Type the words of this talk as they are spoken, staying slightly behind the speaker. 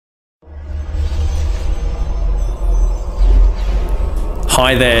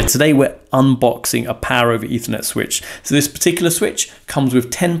Hi there, today we're unboxing a Power over Ethernet switch. So this particular switch comes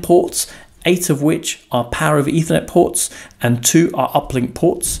with 10 ports, 8 of which are Power over Ethernet ports and 2 are Uplink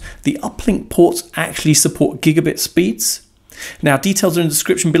ports. The Uplink ports actually support gigabit speeds. Now details are in the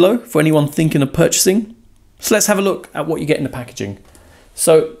description below for anyone thinking of purchasing. So let's have a look at what you get in the packaging.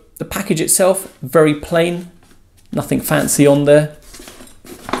 So the package itself, very plain, nothing fancy on there.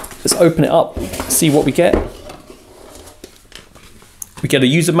 Let's open it up, see what we get. We get a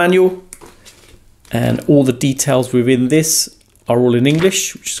user manual and all the details within this are all in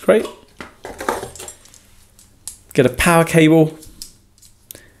English, which is great. Get a power cable,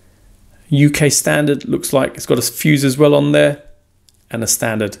 UK standard, looks like it's got a fuse as well on there, and a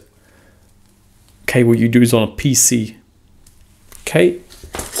standard cable you'd use on a PC. Okay,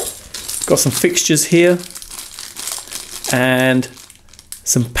 got some fixtures here and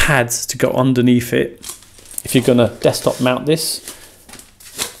some pads to go underneath it if you're gonna desktop mount this,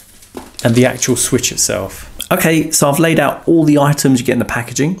 and the actual switch itself. Okay, so I've laid out all the items you get in the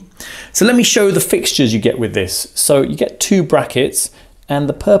packaging. So let me show the fixtures you get with this. So you get 2 brackets, and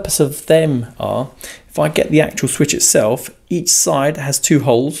the purpose of them are, if I get the actual switch itself, each side has 2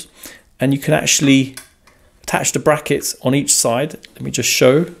 holes, and you can actually attach the brackets on each side. Let me just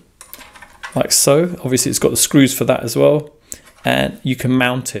show, like so. Obviously it's got the screws for that as well, and you can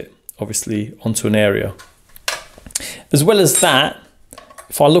mount it obviously onto an area. As well as that,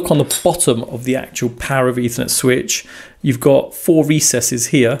 if I look on the bottom of the actual Power over Ethernet switch, you've got 4 recesses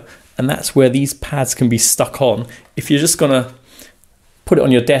here, and that's where these pads can be stuck on. If you're just gonna put it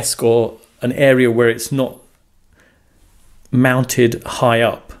on your desk or an area where it's not mounted high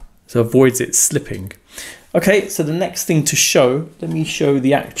up, so avoids it slipping. Okay, so the next thing to show, let me show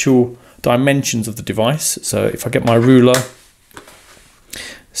the actual dimensions of the device. So if I get my ruler,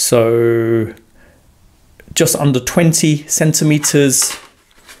 so just under 20 centimeters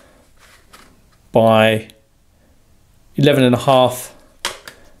by 11.5,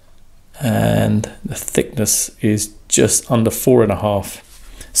 and the thickness is just under 4.5.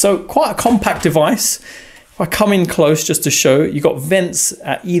 So quite a compact device. If I come in close just to show, you've got vents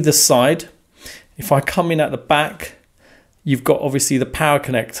at either side. If I come in at the back, you've got obviously the power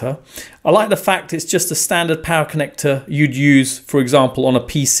connector. I like the fact it's just a standard power connector you'd use, for example, on a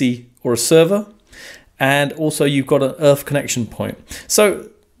PC or a server. And also you've got an earth connection point. So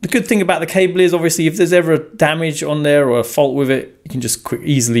the good thing about the cable is obviously if there's ever a damage on there or a fault with it, you can just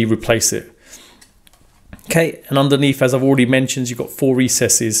easily replace it. Okay, and underneath, as I've already mentioned, you've got 4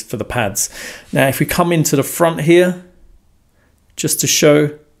 recesses for the pads. Now, if we come into the front here, just to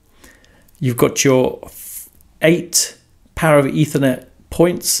show, you've got your 8 Power over Ethernet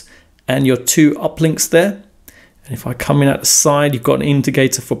points and your 2 uplinks there. And if I come in at the side, you've got an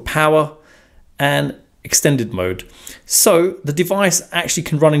indicator for power and extended mode. So the device actually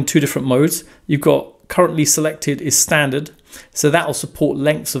can run in 2 different modes. You've got currently selected is standard, so that will support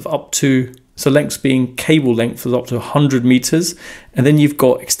lengths of up to, so lengths being cable length of up to 100 meters, and then you've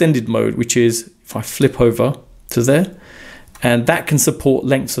got extended mode, which is, if I flip over to there, and that can support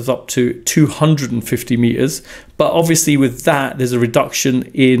lengths of up to 250 meters. But obviously with that, there's a reduction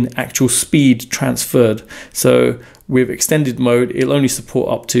in actual speed transferred. So with extended mode, it'll only support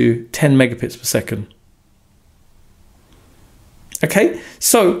up to 10 megabits per second. Okay,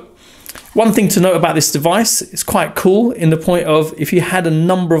 so one thing to note about this device, it's quite cool in the point of if you had a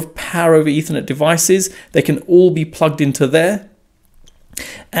number of Power over Ethernet devices, they can all be plugged into there.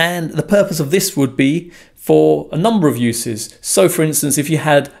 And the purpose of this would be for a number of uses. So for instance, if you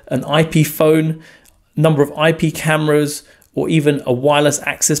had an IP phone, number of IP cameras, or even a wireless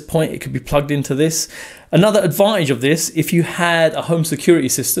access point, it could be plugged into this. Another advantage of this, if you had a home security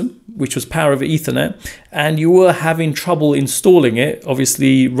system, which was Power over Ethernet, and you were having trouble installing it,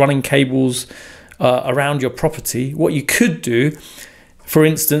 obviously running cables around your property, what you could do, for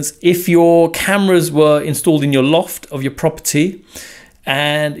instance, if your cameras were installed in your loft of your property,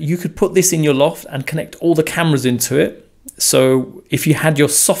 and you could put this in your loft and connect all the cameras into it. So if you had your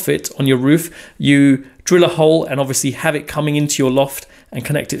soffit on your roof, you drill a hole and obviously have it coming into your loft and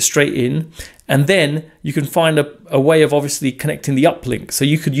connect it straight in. And then you can find a way of obviously connecting the uplink. So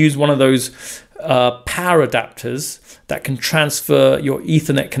you could use one of those power adapters that can transfer your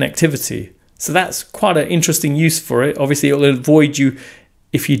Ethernet connectivity. So that's quite an interesting use for it. Obviously it will avoid you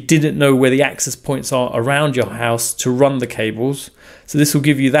if you didn't know where the access points are around your house to run the cables. So this will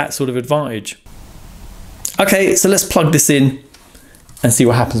give you that sort of advantage. Okay, so let's plug this in and see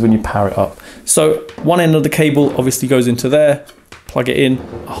what happens when you power it up. So one end of the cable obviously goes into there, plug it in,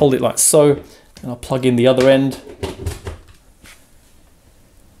 I hold it like so, and I'll plug in the other end.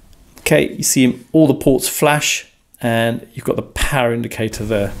 Okay, you see all the ports flash, and you've got the power indicator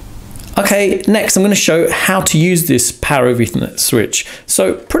there. Okay, next I'm going to show how to use this Power over Ethernet switch.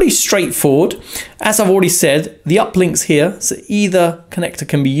 So pretty straightforward. As I've already said, the uplinks here, so either connector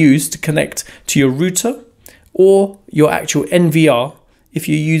can be used to connect to your router or your actual NVR if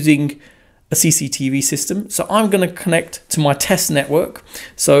you're using a CCTV system. So I'm going to connect to my test network.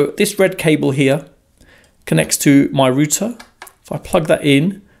 So this red cable here connects to my router. If I plug that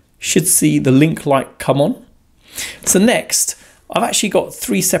in, you should see the link light come on. So next, I've actually got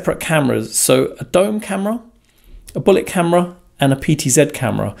 3 separate cameras. So a dome camera, a bullet camera, and a PTZ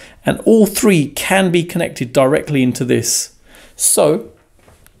camera. And all 3 can be connected directly into this. So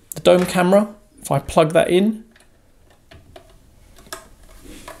the dome camera, if I plug that in,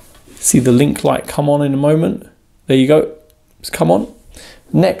 see the link light come on in a moment. There you go, it's come on.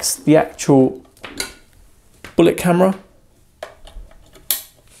 Next, the actual bullet camera.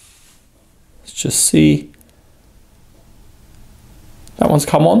 Let's just see. That one's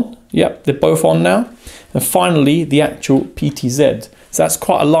come on. Yep, they're both on now. And finally, the actual PTZ. So that's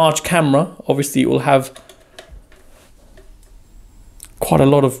quite a large camera. Obviously, it will have quite a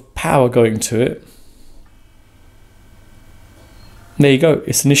lot of power going to it. There you go.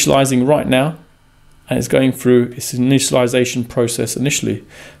 It's initializing right now, and it's going through its initialization process initially.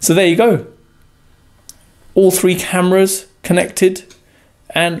 So there you go. All 3 cameras connected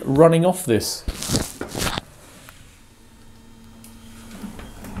and running off this.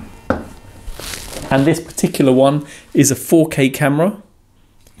 And this particular one is a 4K camera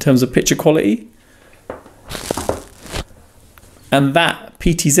in terms of picture quality. And that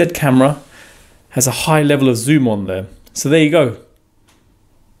PTZ camera has a high level of zoom on there. So there you go.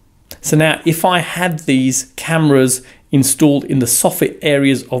 So now if I had these cameras installed in the soffit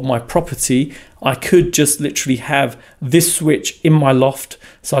areas of my property, I could just literally have this switch in my loft,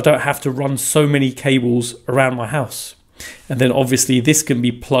 so I don't have to run so many cables around my house. And then obviously this can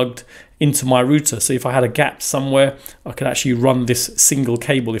be plugged into my router. So if I had a gap somewhere, I could actually run this single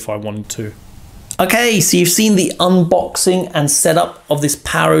cable if I wanted to. Okay, so you've seen the unboxing and setup of this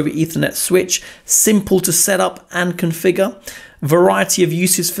Power over Ethernet switch. Simple to set up and configure. Variety of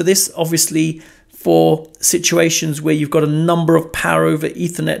uses for this, obviously for situations where you've got a number of Power over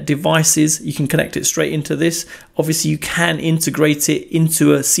Ethernet devices, you can connect it straight into this. Obviously you can integrate it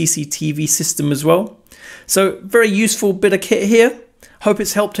into a CCTV system as well. So very useful bit of kit here. Hope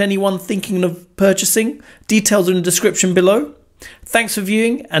it's helped anyone thinking of purchasing. Details in the description below. Thanks for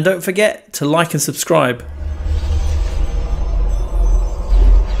viewing, and don't forget to like and subscribe.